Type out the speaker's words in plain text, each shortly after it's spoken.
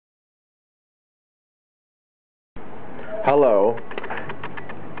Hello.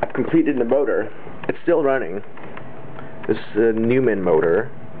 I've completed the motor. It's still running. This is a Newman motor.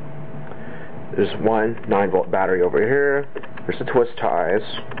 There's one 9-volt battery over here. There's the twist ties.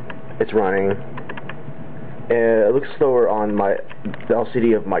 It's running. It looks slower on the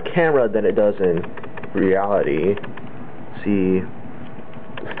LCD of my camera than it does in reality. See,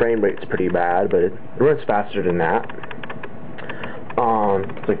 the frame rate's pretty bad, but it runs faster than that.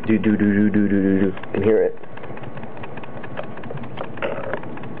 It's like do do do do do do do do. You can hear it.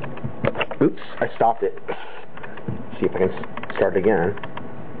 Oops, I stopped it. See if I can start it again.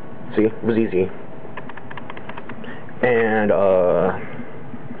 See, it was easy. And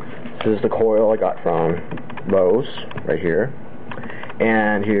this is the coil I got from Lowe's right here.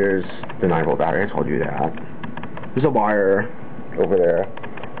 And here's the 9-volt battery. I told you that. There's a wire over there.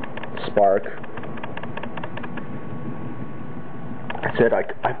 Spark. I said I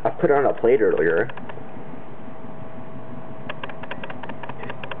put it on a plate earlier.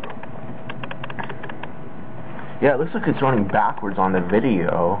 Yeah, it looks like it's running backwards on the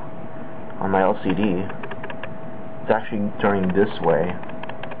video on my LCD. It's actually turning this way.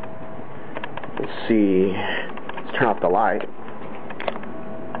 Let's see. Let's turn off the light.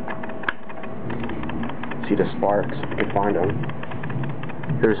 See the sparks, if you can find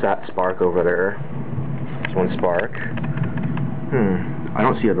them. There's that spark over there. There's one spark. I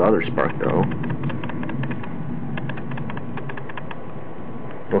don't see the other spark though.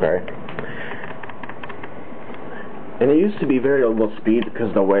 Okay. And it used to be very low speed because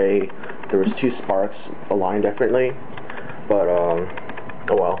of the way there was two sparks aligned differently. But oh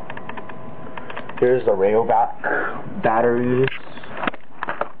well. Here's the rayovac batteries.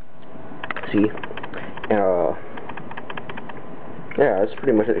 See? Yeah, that's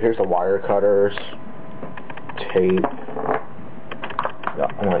pretty much it. Here's the wire cutters, tape. No,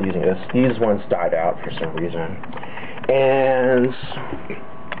 I'm not using this. These ones died out for some reason. And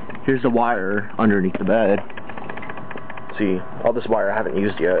here's the wire underneath the bed. See, all this wire I haven't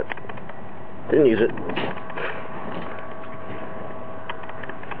used yet. Didn't use it.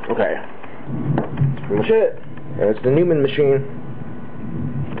 Okay. That's pretty much it. There's the Newman machine.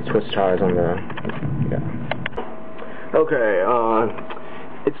 The twist ties on the... yeah. Okay,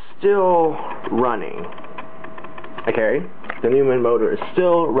 it's still running. Okay? The Newman motor is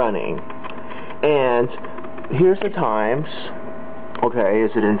still running. And here's the times. Okay,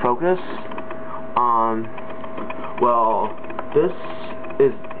 is it in focus? Well, this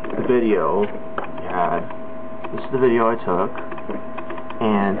is the video we had. This is the video I took.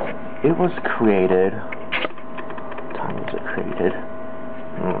 And it was created... what time was it created?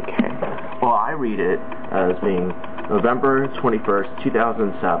 Okay. Well, I read it as being November 21st,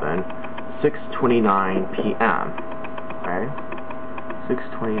 2007, 6:29 p.m. Okay?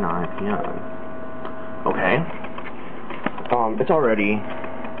 6:29 p.m. Okay. It's already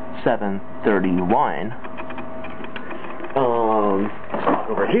 7:31.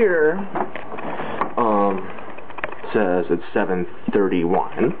 Over here, says it's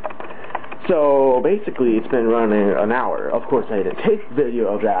 7:31. So basically, it's been running an hour. Of course, I didn't take video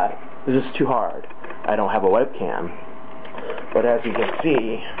of that. It's just too hard. I don't have a webcam. But as you can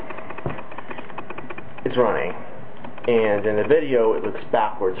see, it's running. And in the video, it looks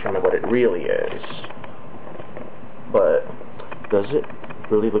backwards from what it really is. But does it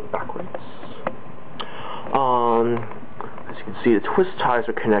really look backwards? As you can see, the twist ties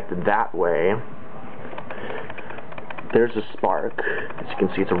are connected that way. There's a spark. As you can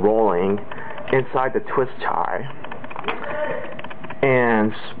see, it's rolling inside the twist tie.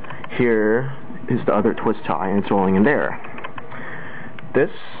 And here is the other twist tie, and it's rolling in there.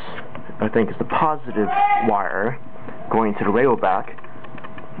 This, I think, is the positive wire going to the rayovac.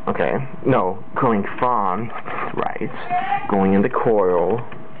 Okay, no, going from, right, going in the coil.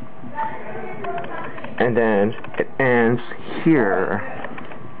 And then it ends here.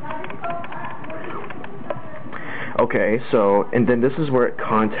 Okay, so, and then this is where it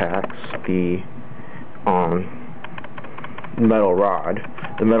contacts the metal rod.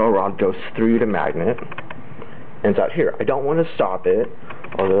 The metal rod goes through the magnet, ends out here. I don't want to stop it,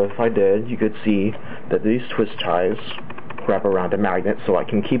 although if I did, you could see that these twist ties wrap around the magnet so I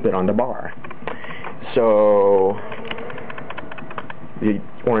can keep it on the bar. So, the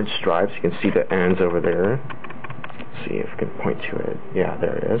orange stripes, you can see the ends over there. Let's see if I can point to it. Yeah,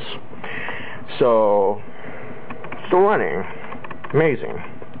 there it is. So, still running. Amazing.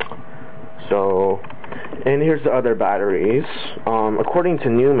 So, and here's the other batteries. According to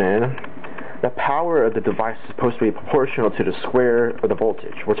Newman, the power of the device is supposed to be proportional to the square of the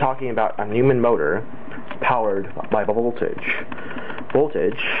voltage. We're talking about a Newman motor powered by voltage.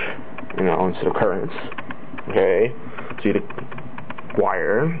 Voltage, you know, instead of currents. Okay? see the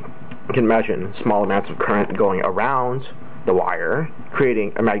wire. You can imagine small amounts of current going around the wire,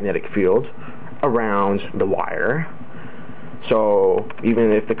 creating a magnetic field around the wire. So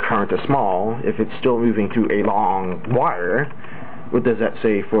even if the current is small, if it's still moving through a long wire, what does that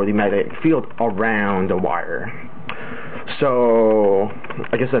say for the magnetic field around the wire? So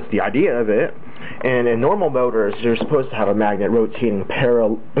I guess that's the idea of it. And in normal motors, you're supposed to have a magnet rotating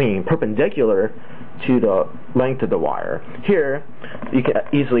perpendicular to the length of the wire. Here, you can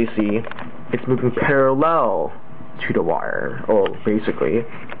easily see it's moving parallel to the wire. Oh, basically.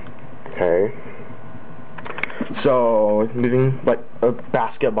 Okay. So it's moving like a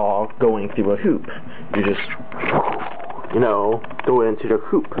basketball going through a hoop. You just, go into the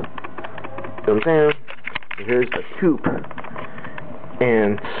hoop. You know what I'm saying? Here's the hoop,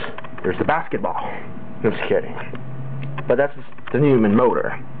 and there's the basketball. I'm just kidding. But that's the Newman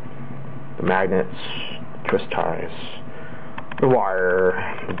motor. The magnets, twist ties, the wire,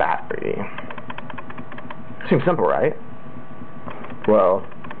 the battery. Seems simple, right? Well,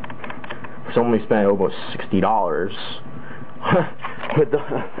 someone spent almost $60 with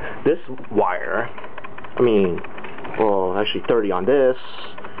this wire. I mean, well, actually 30 on this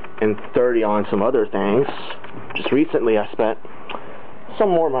and 30 on some other things. Just recently I spent some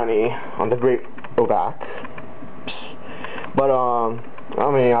more money on the great OVAC. But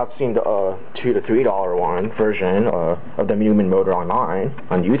I mean, I've seen the $2 to $3 one version of the Newman motor online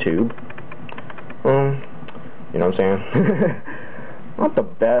on YouTube. You know what I'm saying? Not the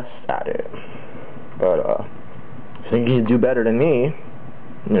best at it, but I think you can do better than me,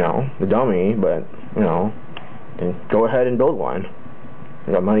 the dummy. But then go ahead and build one.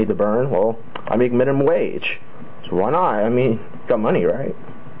 You got money to burn? Well, I make minimum wage, so why not? I mean, got money, right?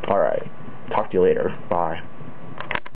 All right, talk to you later. Bye.